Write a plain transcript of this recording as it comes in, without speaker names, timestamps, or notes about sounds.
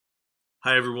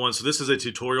Hi everyone, so this is a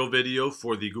tutorial video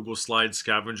for the Google Slides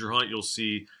scavenger hunt. You'll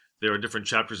see there are different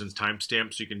chapters and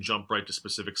timestamps, so you can jump right to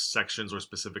specific sections or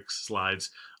specific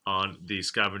slides on the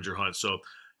scavenger hunt. So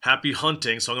happy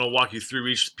hunting. So I'm going to walk you through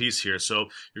each piece here. So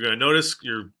you're going to notice,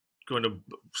 you're going to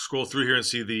scroll through here and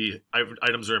see the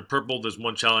items are in purple. There's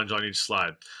one challenge on each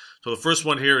slide. So the first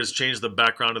one here is change the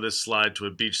background of this slide to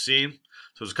a beach scene.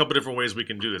 So there's a couple different ways we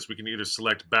can do this. We can either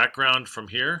select background from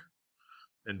here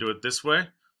and do it this way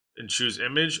and choose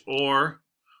image, or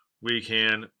we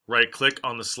can right click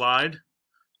on the slide,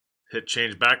 hit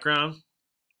change background,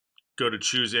 go to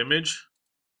choose image.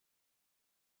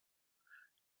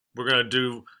 We're going to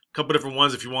do a couple different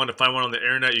ones. If you want to find one on the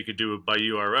internet, you could do it by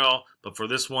URL, but for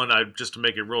this one, just to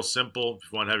make it real simple,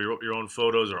 if you want to have your own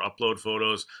photos or upload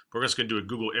photos, we're just going to do a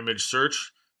Google image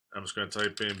search. I'm just going to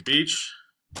type in beach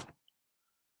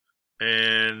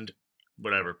and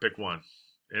whatever, pick one,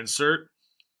 insert.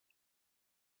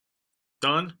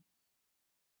 Done.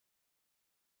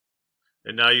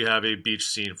 And now you have a beach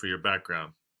scene for your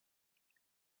background.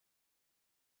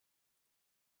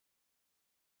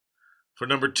 For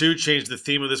number 2, change the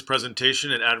theme of this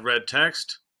presentation and add red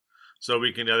text. So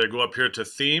we can either go up here to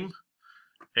theme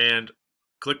and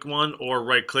click one, or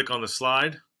right click on the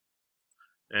slide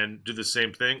and do the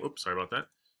same thing. Oops, sorry about that.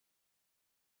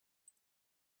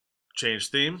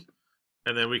 Change theme.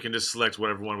 And then we can just select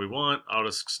whatever one we want. I'll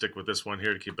just stick with this one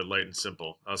here to keep it light and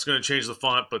simple. It's going to change the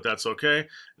font, but that's okay.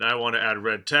 Now I want to add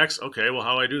red text. Okay, well,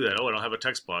 how do I do that? Oh, I don't have a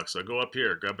text box. So I go up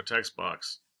here, grab a text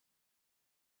box.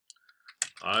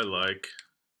 I like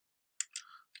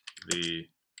the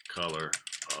color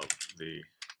of the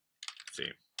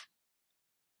theme.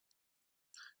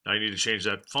 Now you need to change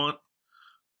that font.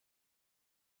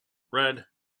 Red.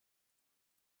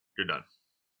 You're done.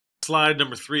 Slide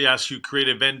number 3 asks you create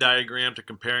a Venn diagram to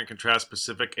compare and contrast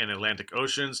Pacific and Atlantic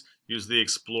Oceans. Use the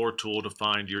Explore tool to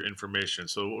find your information.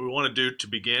 So what we want to do to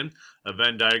begin a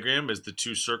Venn diagram is the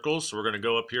 2 circles. So we're going to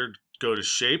go up here, go to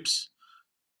Shapes,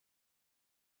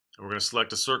 and we're going to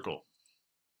select a circle.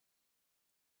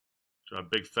 So a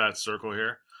big fat circle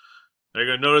here. Now you're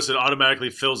going to notice it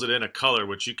automatically fills it in a color,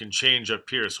 which you can change up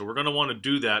here. So we're going to want to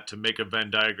do that to make a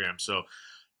Venn diagram. So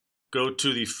go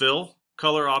to the Fill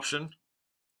color option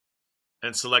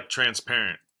and select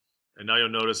transparent. And now you'll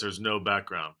notice there's no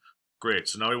background. Great,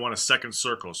 so now we want a second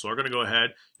circle. So we're gonna go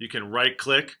ahead, you can right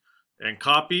click and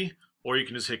copy, or you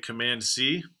can just hit Command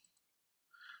C,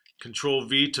 Control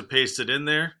V to paste it in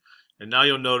there. And now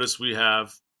you'll notice we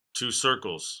have 2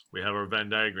 circles. We have our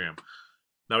Venn diagram.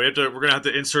 Now we're gonna have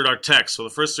to insert our text. So the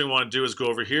first thing we wanna do is go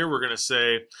over here. We're gonna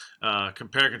say,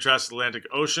 compare and contrast the Atlantic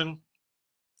Ocean.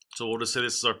 So we'll just say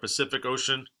this is our Pacific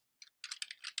Ocean.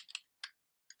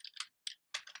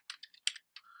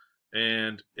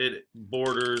 And it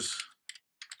borders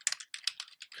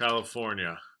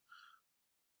California.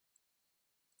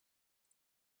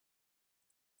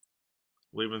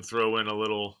 We'll even throw in a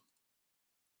little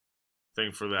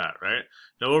thing for that, right?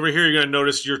 Now over here, you're going to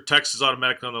notice your text is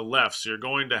automatically on the left, so you're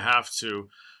going to have to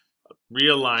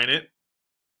realign it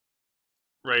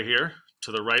right here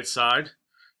to the right side.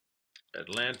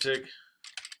 Atlantic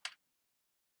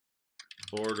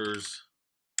borders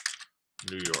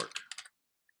New York.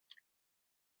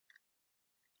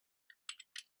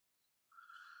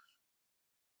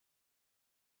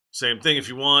 Same thing if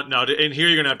you want. Now in here,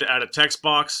 you're going to have to add a text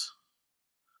box.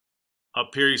 Up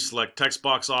here, you select text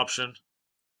box option.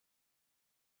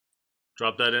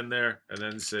 Drop that in there, and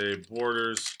then say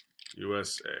borders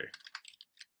USA.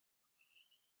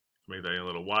 Make that a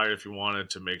little wider if you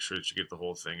wanted to make sure that you get the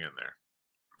whole thing in there.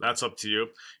 That's up to you.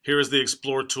 Here is the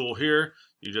Explore tool here.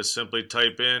 You just simply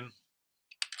type in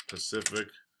Pacific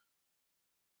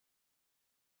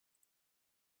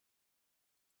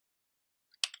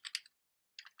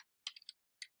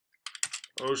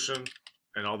Ocean,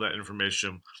 and all that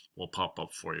information will pop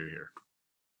up for you here.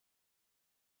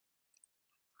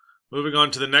 Moving on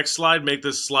to the next slide, make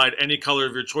this slide any color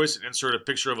of your choice and insert a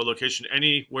picture of a location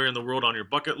anywhere in the world on your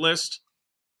bucket list.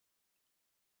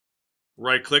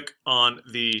 Right click on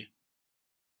the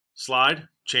slide,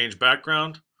 change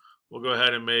background. We'll go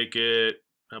ahead and make it,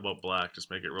 how about black?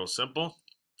 Just make it real simple.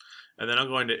 And then I'm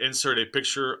going to insert a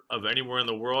picture of anywhere in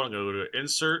the world. I'm going to go to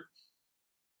Insert,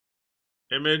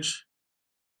 Image.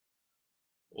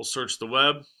 We'll search the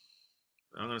web.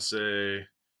 I'm going to say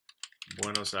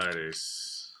Buenos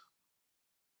Aires,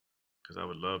 because I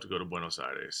would love to go to Buenos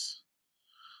Aires.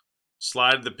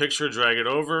 Slide the picture, drag it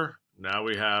over. Now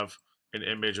we have an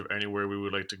image of anywhere we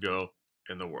would like to go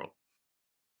in the world.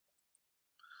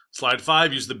 Slide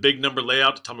 5, use the big number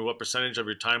layout to tell me what percentage of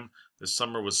your time this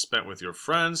summer was spent with your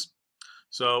friends.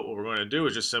 So what we're going to do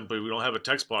is just simply, we don't have a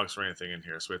text box or anything in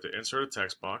here, so we have to insert a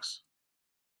text box.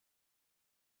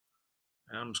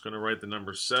 And I'm just going to write the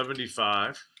number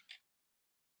 75,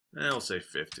 and I'll say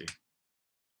 50.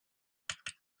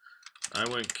 I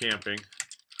went camping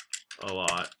a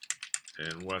lot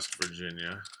in West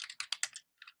Virginia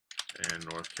and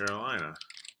North Carolina.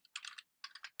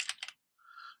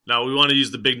 Now we want to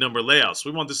use the big number layout, so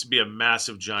we want this to be a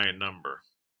massive giant number.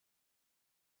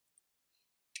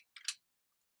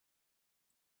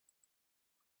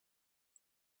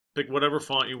 Pick whatever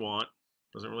font you want,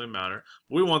 doesn't really matter.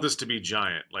 We want this to be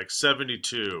giant, like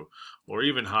 72 or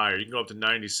even higher. You can go up to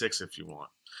 96 if you want.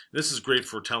 This is great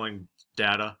for telling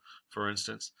data, for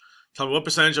instance. Tell me what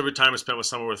percentage of your time is spent with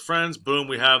someone with friends. Boom,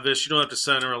 we have this. You don't have to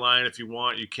center a line if you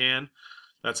want. You can.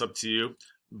 That's up to you.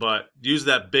 But use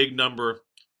that big number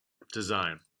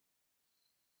design.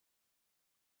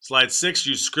 Slide 6,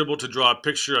 use Scribble to draw a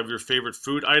picture of your favorite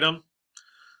food item.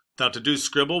 Now to do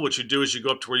Scribble, what you do is you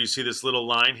go up to where you see this little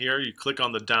line here. You click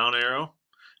on the down arrow.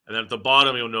 And then at the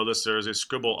bottom, you'll notice there is a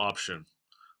Scribble option.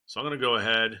 So I'm going to go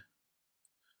ahead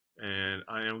and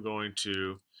I am going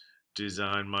to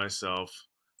design myself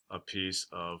a piece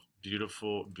of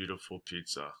beautiful, beautiful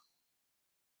pizza.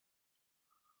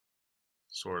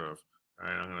 Sort of. All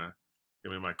right, I'm going to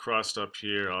give me my crust up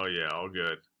here. Oh, yeah, all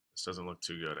good. This doesn't look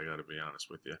too good, I got to be honest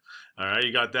with you. All right,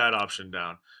 you got that option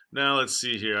down. Now let's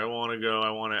see here. I want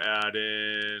to add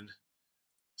in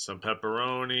some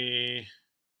pepperoni.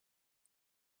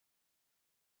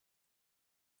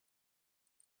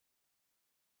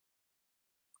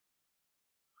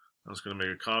 I'm just going to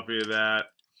make a copy of that.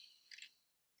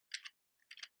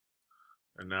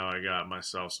 And now I got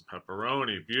myself some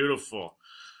pepperoni. Beautiful.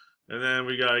 And then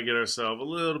we got to get ourselves a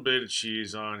little bit of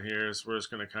cheese on here. So we're just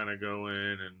going to kind of go in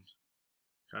and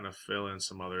kind of fill in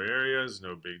some other areas.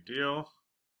 No big deal.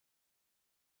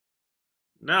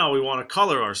 Now we want to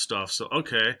color our stuff. So,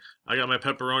 okay, I got my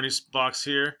pepperoni box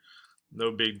here.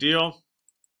 No big deal.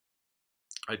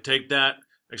 I take that.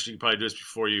 Actually, you can probably do this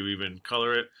before you even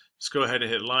color it. Just go ahead and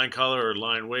hit line color or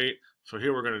line weight. So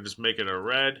here we're going to just make it a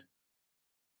red.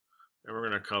 And we're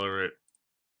going to color it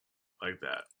like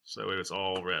that. So that way it's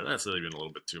all red. That's even a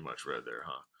little bit too much red there,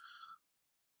 huh?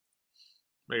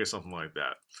 Make it something like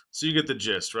that. So you get the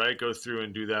gist, right? Go through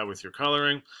and do that with your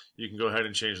coloring. You can go ahead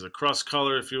and change the crust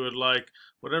color if you would like.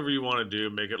 Whatever you want to do,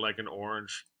 make it like an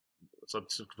orange. It's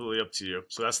completely up to you.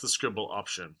 So that's the Scribble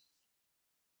option.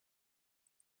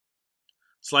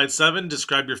 Slide 7,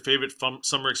 describe your favorite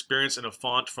summer experience in a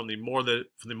font from the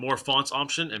more fonts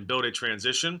option and build a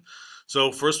transition.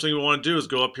 So first thing we want to do is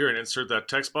go up here and insert that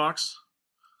text box.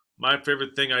 My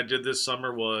favorite thing I did this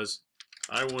summer was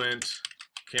I went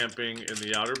camping in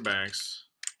the Outer Banks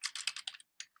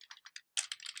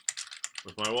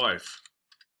with my wife.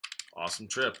 Awesome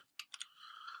trip.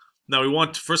 Now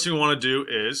first thing we want to do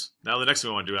is, the next thing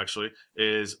we want to do actually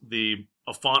is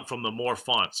a font from the more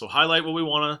font. So highlight what we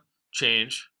want to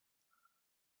change.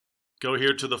 Go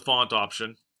here to the font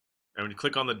option, and when you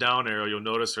click on the down arrow, you'll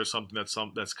notice there's something that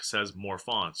says more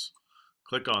fonts.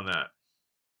 Click on that.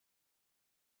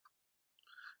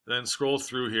 Then scroll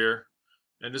through here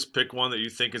and just pick one that you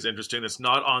think is interesting that's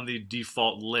not on the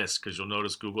default list, because you'll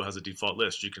notice Google has a default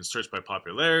list. You can search by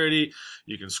popularity,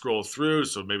 you can scroll through,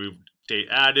 so maybe date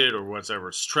added or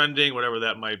whatever's trending, whatever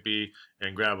that might be,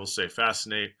 and grab will say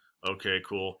fascinate. Okay,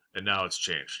 cool, and now it's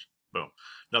changed. Boom.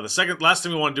 Now the last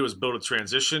thing we want to do is build a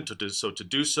transition. To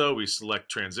do so, we select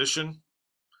transition,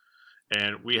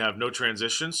 and we have no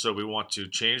transition, so we want to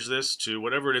change this to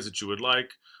whatever it is that you would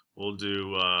like. We'll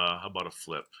do, how about a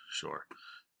flip? Sure.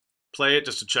 Play it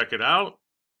just to check it out.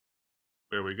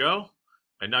 There we go.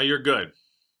 And now you're good.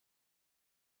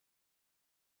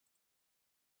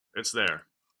 It's there.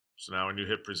 So now when you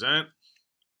hit present,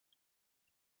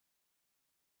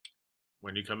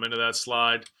 when you come into that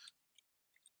slide,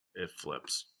 it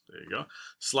flips. There you go.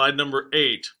 Slide number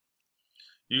 8.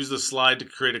 Use the slide to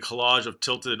create a collage of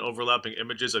tilted and overlapping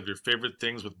images of your favorite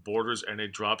things with borders and a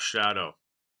drop shadow.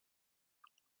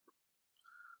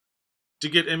 To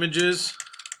get images,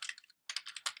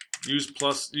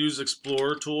 use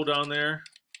Explorer tool down there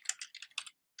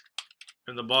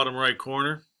in the bottom right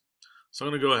corner. So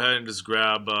I'm going to go ahead and just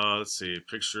grab, let's see, a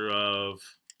picture of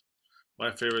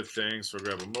my favorite thing. So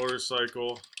grab a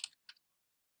motorcycle.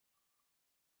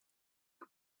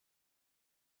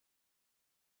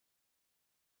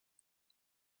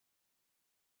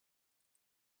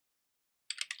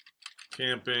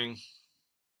 Camping.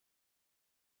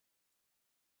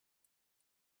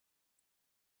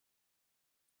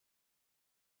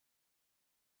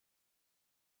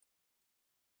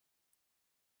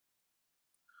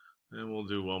 And we'll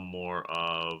do one more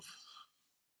of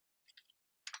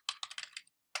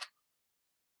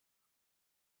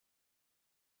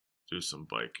do some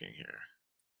biking here.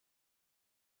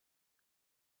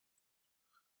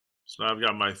 So now I've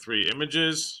got my 3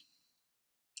 images.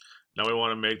 Now we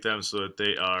want to make them so that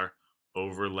they are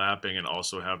overlapping and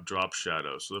also have drop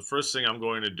shadows. So the first thing I'm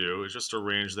going to do is just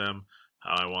arrange them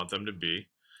how I want them to be.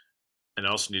 And I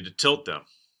also need to tilt them.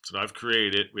 So now I've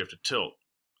created it, we have to tilt.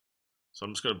 So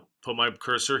I'm just going to put my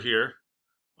cursor here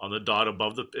on the dot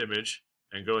above the image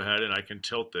and go ahead and I can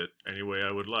tilt it any way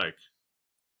I would like.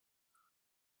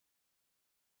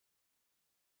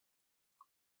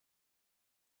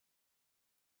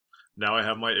 Now I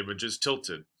have my images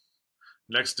tilted.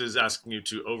 Next is asking you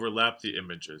to overlap the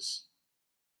images.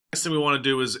 Next thing we want to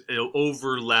do is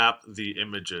overlap the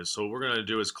images. So what we're going to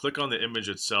do is click on the image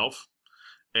itself,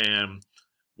 and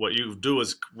what you do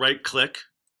is right click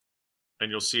and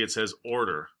you'll see it says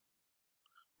order.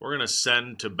 We're going to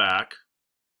send to back.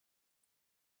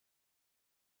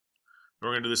 We're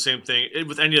going to do the same thing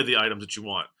with any of the items that you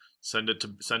want. Send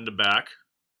to back.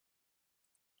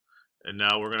 And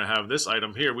now we're going to have this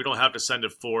item here. We don't have to send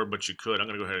it forward, but you could. I'm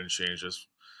going to go ahead and change this,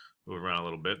 move it around a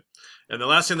little bit. And the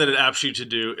last thing that it asks you to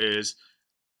do is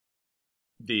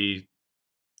the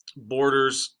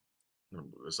borders. I'm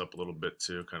going to move this up a little bit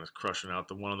too, kind of crushing out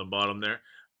the one on the bottom there,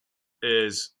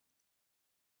 is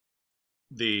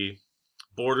the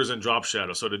borders and drop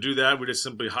shadow. So to do that, we just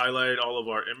simply highlight all of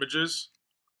our images,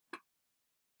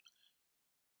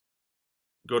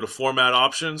 go to Format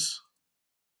Options,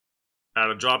 add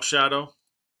a drop shadow,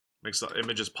 makes the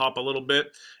images pop a little bit,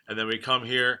 and then we come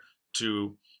here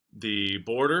to the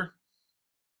border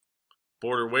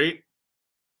weight,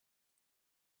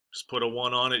 just put a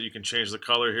 1 on it. You can change the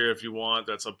color here if you want,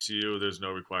 that's up to you, there's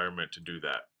no requirement to do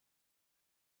that.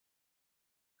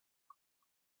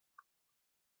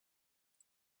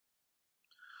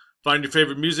 Find your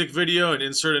favorite music video and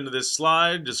insert into this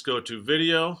slide, just go to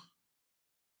Video,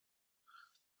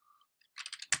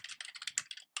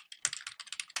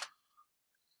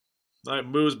 all right,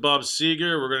 moves Bob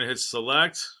Seger. We're going to hit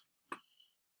select.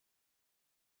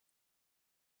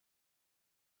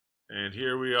 And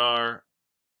here we are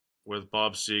with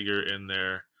Bob Seger in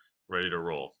there, ready to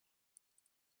roll.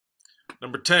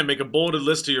 Number 10, make a bolded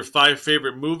list of your 5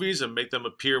 favorite movies and make them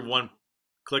appear 1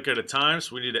 click at a time.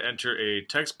 So we need to enter a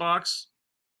text box.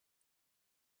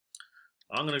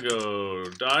 I'm going to go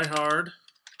Die Hard,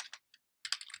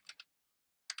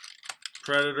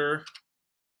 Predator,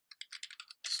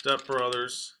 Step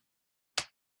Brothers.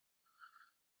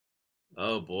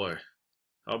 Oh boy.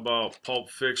 How about Pulp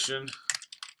Fiction?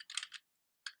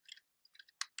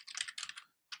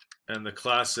 And the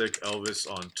classic Elvis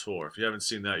on Tour. If you haven't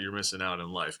seen that, you're missing out in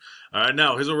life. All right,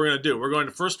 now here's what we're going to do. We're going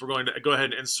to go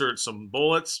ahead and insert some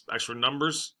bullets, extra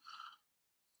numbers.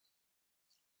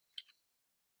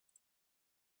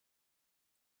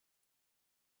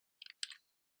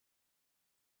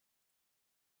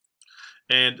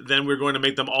 And then we're going to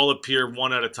make them all appear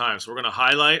 1 at a time. So we're going to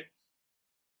highlight.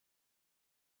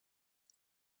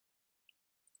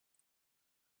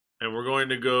 And we're going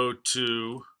to go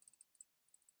to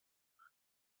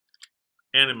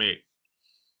Animate.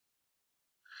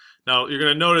 Now you're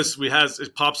going to notice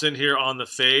it pops in here on the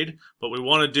fade. What we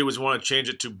want to do is we want to change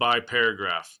it to by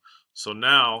paragraph. So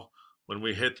now when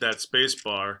we hit that space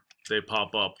bar, they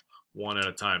pop up 1 at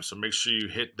a time. So make sure you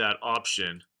hit that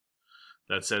option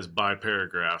that says by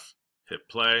paragraph. Hit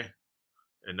play,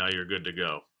 and now you're good to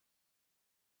go.